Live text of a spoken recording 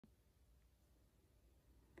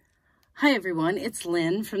Hi everyone, it's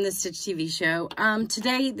Lynn from the Stitch TV show.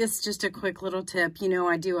 Today, this is just a quick little tip. You know,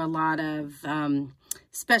 I do a lot of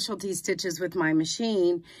specialty stitches with my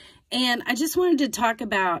machine, and I just wanted to talk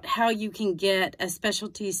about how you can get a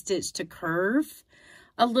specialty stitch to curve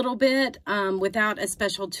a little bit without a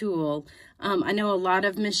special tool. I know a lot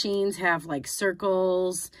of machines have like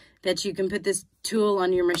circles that you can put this tool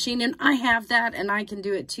on your machine, and I have that and I can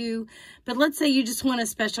do it too. But let's say you just want a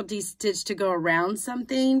specialty stitch to go around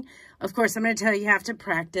something. Of course, I'm going to tell you have to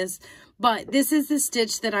practice, but this is the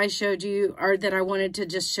stitch that I showed you, or that I wanted to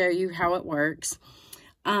just show you how it works.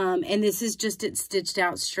 And this is just it stitched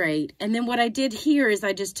out straight. And then what I did here is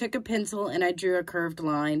I just took a pencil and I drew a curved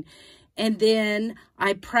line. And then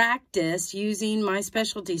I practiced using my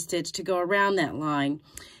specialty stitch to go around that line.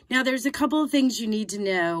 Now, there's a couple of things you need to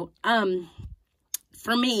know.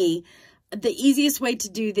 For me, the easiest way to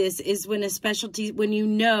do this is when you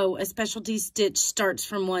know a specialty stitch starts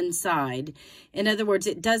from one side. In other words,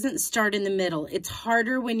 it doesn't start in the middle. It's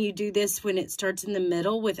harder when you do this when it starts in the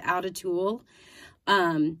middle without a tool.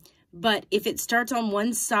 But if it starts on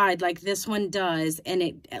one side like this one does, and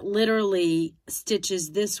it literally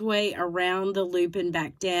stitches this way around the loop and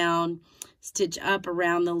back down, stitch up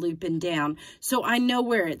around the loop and down. So I know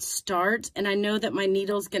where it starts, and I know that my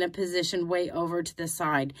needle's going to position way over to the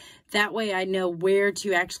side. That way I know where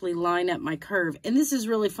to actually line up my curve. And this is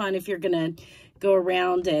really fun if you're going to go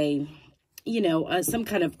around some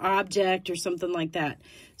kind of object or something like that.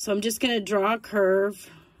 So I'm just going to draw a curve.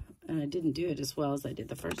 I didn't do it as well as I did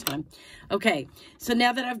the first time. Okay, so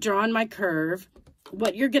now that I've drawn my curve,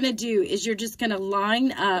 what you're going to do is you're just going to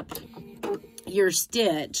line up your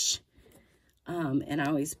stitch. And I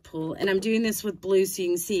always pull, and I'm doing this with blue so you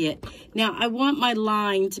can see it. Now, I want my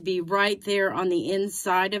line to be right there on the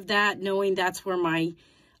inside of that, knowing that's where my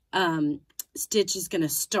stitch is going to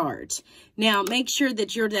start. Now, make sure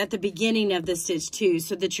that you're at the beginning of the stitch too,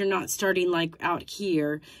 so that you're not starting like out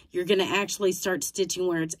here. You're going to actually start stitching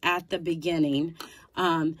where it's at the beginning.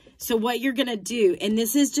 So what you're going to do, and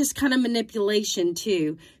this is just kind of manipulation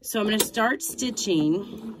too. So I'm going to start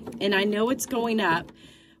stitching, and I know it's going up,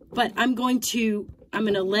 but I'm going to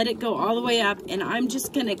let it go all the way up, and I'm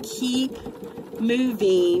just going to keep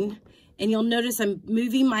moving. And you'll notice I'm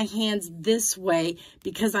moving my hands this way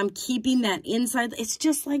because I'm keeping that inside. It's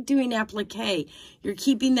just like doing applique. You're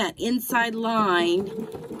keeping that inside line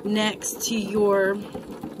next to your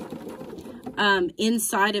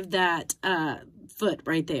inside of that foot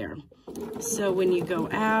right there. So when you go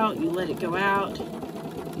out, you let it go out.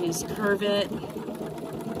 You just curve it.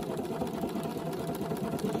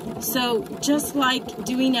 So just like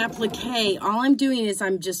doing applique, all I'm doing is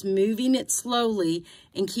I'm just moving it slowly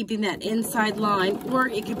and keeping that inside line, or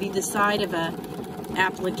it could be the side of a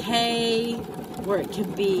applique, or it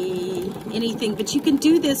could be anything, but you can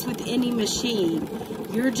do this with any machine.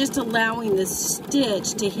 You're just allowing the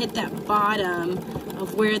stitch to hit that bottom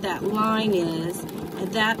of where that line is,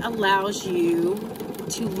 and that allows you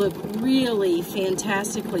to look really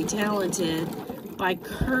fantastically talented by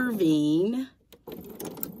curving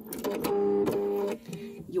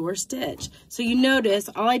your stitch. So you notice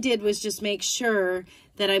all I did was just make sure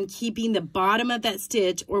that I'm keeping the bottom of that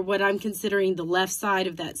stitch, or what I'm considering the left side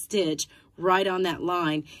of that stitch, right on that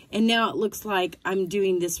line. And now it looks like I'm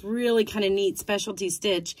doing this really kind of neat specialty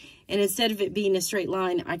stitch, and instead of it being a straight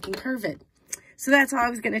line, I can curve it. So that's all I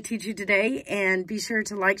was going to teach you today, and be sure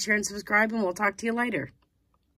to like, share, and subscribe, and we'll talk to you later.